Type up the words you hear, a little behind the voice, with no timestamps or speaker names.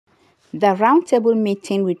The roundtable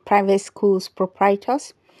meeting with private schools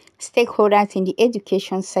proprietors, stakeholders in the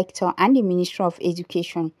education sector and the Ministry of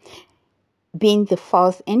Education, being the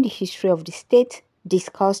first in the history of the state,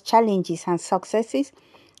 discussed challenges and successes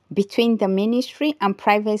between the ministry and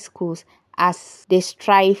private schools as they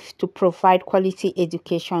strive to provide quality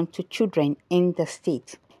education to children in the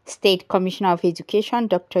state. State Commissioner of Education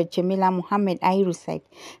Dr. Jamila Muhammad Ahiru said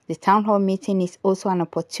the town hall meeting is also an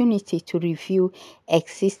opportunity to review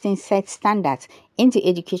existing set standards in the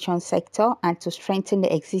education sector and to strengthen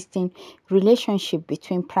the existing relationship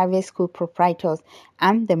between private school proprietors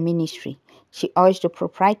and the ministry. She urged the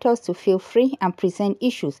proprietors to feel free and present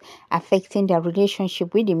issues affecting their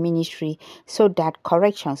relationship with the ministry so that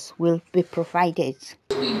corrections will be provided.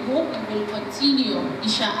 We hope it will continue,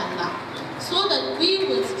 inshallah, so that we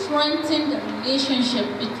will strengthen the relationship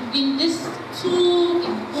between these two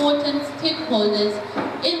important stakeholders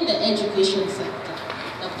in the education sector,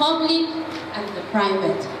 the public and the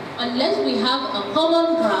private. Unless we have a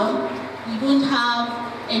common ground, we don't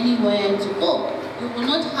have anywhere to go. We will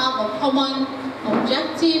not have a common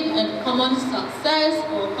objective and common success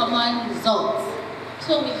or common results.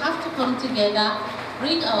 So we have to come together,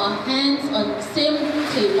 bring our hands on the same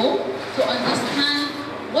table to understand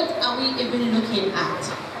what are we even looking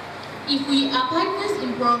at. If we are partners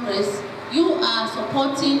in progress, you are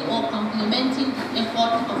supporting or complementing the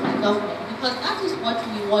effort of the government, because that is what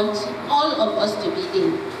we want all of us to be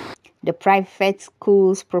in. The private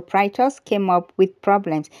schools proprietors came up with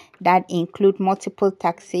problems that include multiple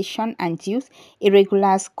taxation and dues,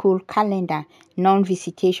 irregular school calendar,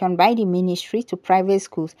 non-visitation by the ministry to private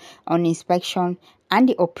schools on inspection, and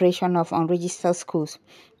the operation of unregistered schools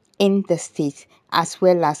in the state, as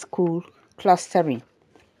well as school clustering.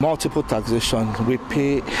 Multiple taxation, we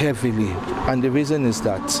pay heavily, and the reason is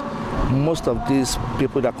that most of these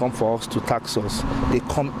people that come for us to tax us, they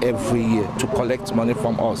come every year to collect money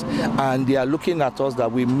from us, and they are looking at us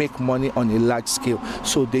that we make money on a large scale,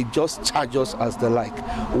 so they just charge us as they like.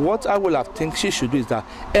 What I will think she should do is that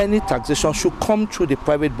any taxation should come through the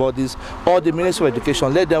private bodies or the Ministry of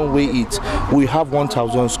Education. Let them weigh it. We have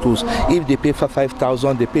 1,000 schools. If they pay for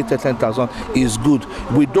 5,000, they pay 10,000, is good.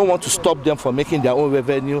 We don't want to stop them from making their own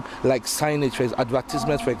revenue, like signage,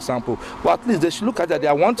 advertisements, for example. But at least they should look at that. There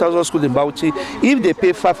are 1,000 schools in Bauchi. If they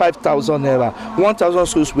pay 5,000 naira, 1,000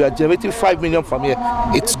 schools, we are generating 5 million from here.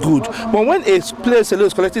 It's good. But when a place alone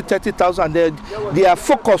is collecting 30,000, their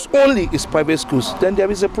focus only is private schools, then there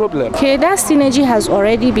is a problem. Okay, that synergy has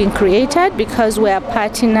already been created because we are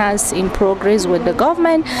partners in progress with the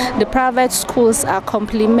government. The private schools are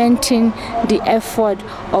complementing the effort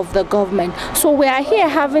of the government. So we are here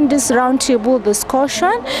having this roundtable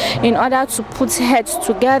discussion in order to put heads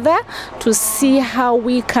together to see how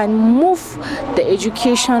we can move the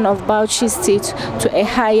education of Bauchi State to a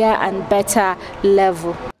higher and better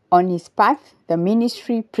level. On its part, the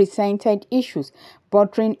ministry presented issues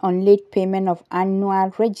bordering on late payment of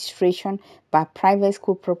annual registration by private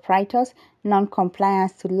school proprietors,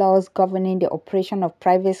 non-compliance to laws governing the operation of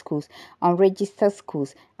private schools, unregistered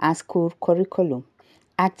schools, and school curriculum.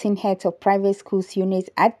 Acting head of private schools unit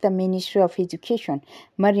at the Ministry of Education,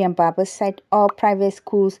 Mariam Baba, said all private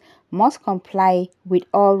schools must comply with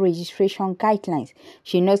all registration guidelines.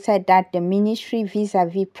 She noted that the ministry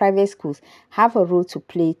vis-a-vis private schools have a role to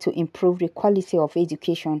play to improve the quality of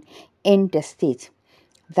education in the state.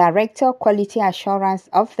 Director Quality Assurance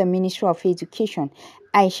of the Ministry of Education,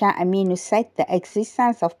 Aisha Aminu, said the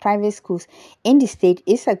existence of private schools in the state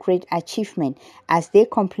is a great achievement as they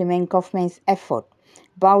complement government's effort.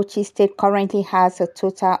 Bauchi State currently has a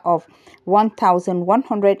total of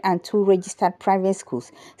 1,102 registered private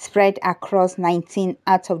schools spread across 19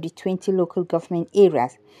 out of the 20 local government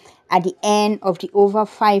areas. At the end of the over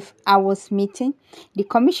 5 hours meeting, the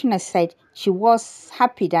commissioner said she was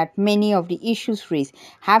happy that many of the issues raised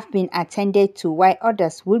have been attended to while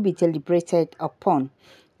others will be deliberated upon.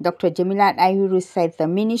 Dr. Jamila Ahiru said the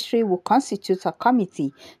ministry will constitute a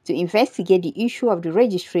committee to investigate the issue of the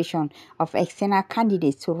registration of external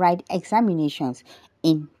candidates to write examinations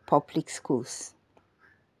in public schools.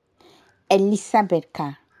 Elizabeth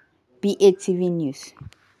Ka, BATV News.